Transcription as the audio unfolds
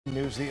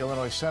News: the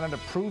Illinois Senate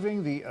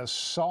approving the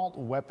assault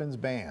weapons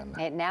ban.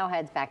 It now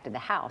heads back to the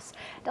House.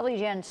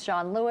 WGN's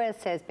Sean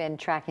Lewis has been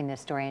tracking this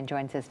story and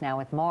joins us now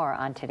with more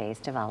on today's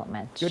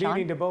development. Good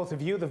evening to both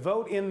of you. The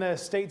vote in the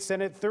state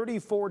Senate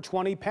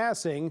 34-20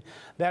 passing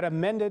that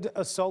amended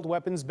assault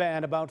weapons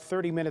ban about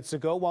 30 minutes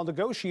ago. While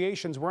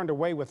negotiations were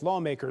underway with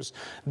lawmakers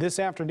this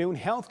afternoon,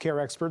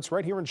 healthcare experts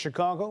right here in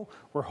Chicago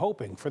were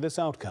hoping for this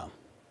outcome.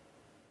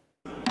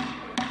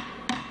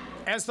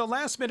 As the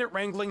last-minute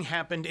wrangling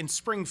happened in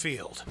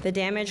Springfield. The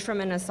damage from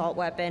an assault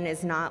weapon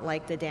is not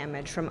like the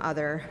damage from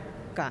other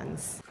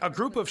guns. A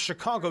group of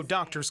Chicago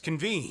doctors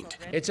convened.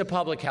 It's a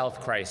public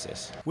health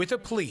crisis. With a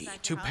plea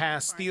to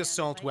pass the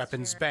assault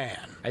weapons ban.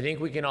 I think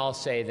we can all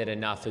say that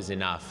enough is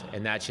enough,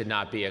 and that should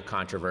not be a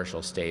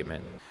controversial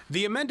statement.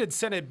 The amended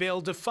Senate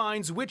bill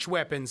defines which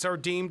weapons are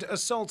deemed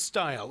assault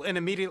style and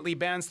immediately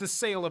bans the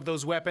sale of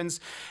those weapons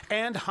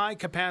and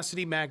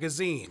high-capacity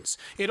magazines.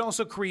 It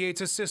also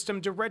creates a system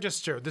to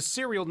register the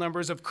serial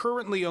numbers of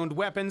currently owned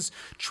weapons,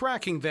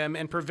 tracking them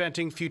and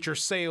preventing future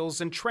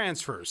sales and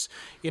transfers.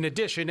 In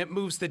addition, it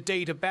moves the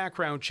date of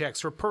background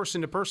checks for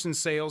person-to-person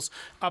sales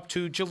up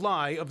to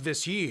July of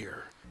this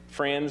year.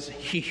 Friends,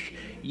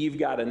 you've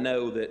got to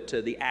know that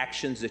the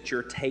actions that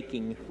you're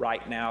taking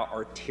right now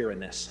are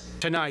tyrannous.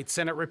 Tonight,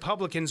 Senate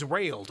Republicans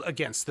railed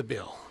against the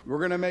bill. We're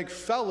going to make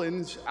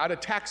felons out of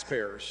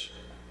taxpayers.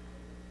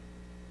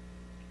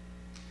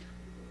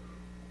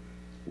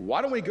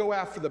 Why don't we go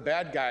after the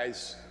bad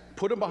guys,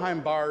 put them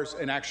behind bars,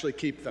 and actually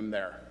keep them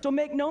there? So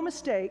make no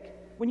mistake,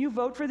 when you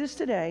vote for this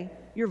today,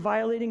 you're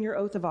violating your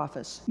oath of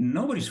office.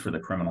 Nobody's for the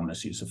criminal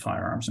misuse of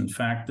firearms. In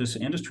fact, this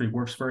industry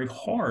works very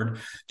hard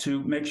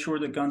to make sure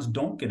that guns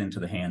don't get into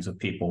the hands of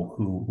people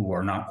who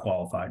are not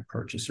qualified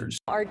purchasers.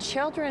 Our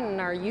children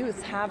and our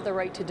youth have the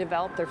right to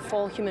develop their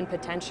full human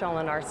potential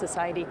in our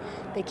society.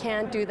 They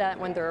can't do that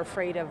when they're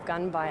afraid of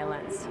gun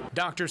violence.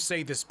 Doctors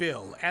say this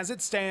bill, as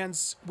it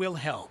stands, will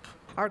help.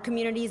 Our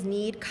communities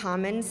need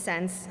common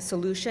sense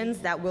solutions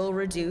that will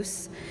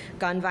reduce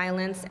gun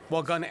violence.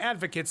 While gun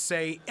advocates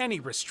say any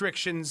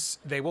restrictions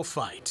they will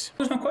fight.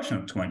 There's no question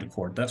of going to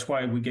court. That's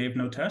why we gave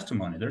no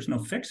testimony. There's no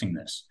fixing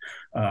this.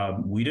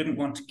 We didn't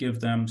want to give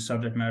them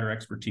subject matter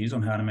expertise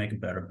on how to make a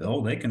better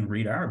bill. They can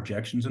read our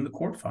objections in the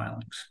court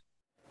filings.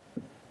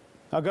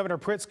 Now, Governor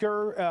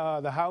Pritzker,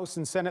 the House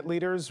and Senate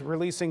leaders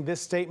releasing this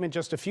statement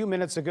just a few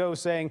minutes ago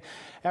saying,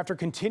 after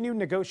continued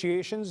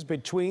negotiations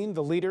between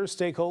the leaders,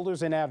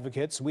 stakeholders and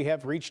advocates, we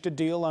have reached a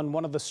deal on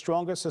one of the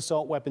strongest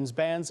assault weapons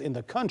bans in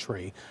the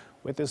country.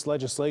 With this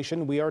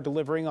legislation, we are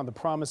delivering on the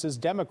promises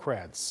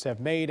Democrats have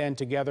made, and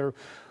together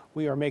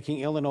we are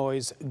making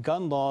Illinois'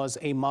 gun laws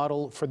a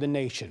model for the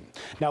nation.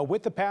 Now,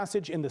 with the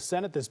passage in the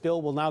Senate, this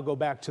bill will now go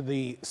back to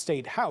the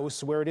state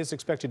House, where it is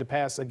expected to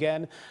pass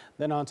again,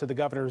 then on to the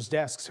governor's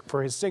desks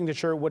for his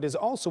signature. What is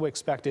also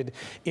expected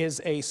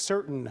is a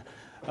certain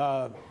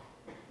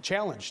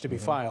challenge to be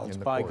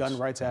filed by gun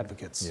rights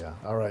advocates. Yeah.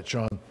 All right,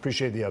 Sean.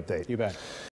 Appreciate the update. You bet.